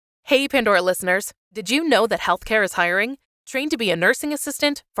Hey, Pandora listeners. Did you know that healthcare is hiring? Trained to be a nursing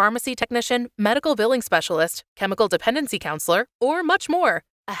assistant, pharmacy technician, medical billing specialist, chemical dependency counselor, or much more.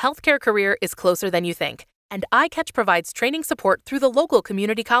 A healthcare career is closer than you think, and ICATCH provides training support through the local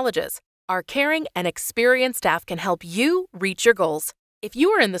community colleges. Our caring and experienced staff can help you reach your goals. If you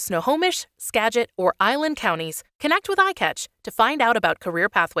are in the Snohomish, Skagit, or Island counties, connect with ICATCH to find out about career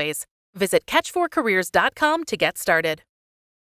pathways. Visit catch4careers.com to get started.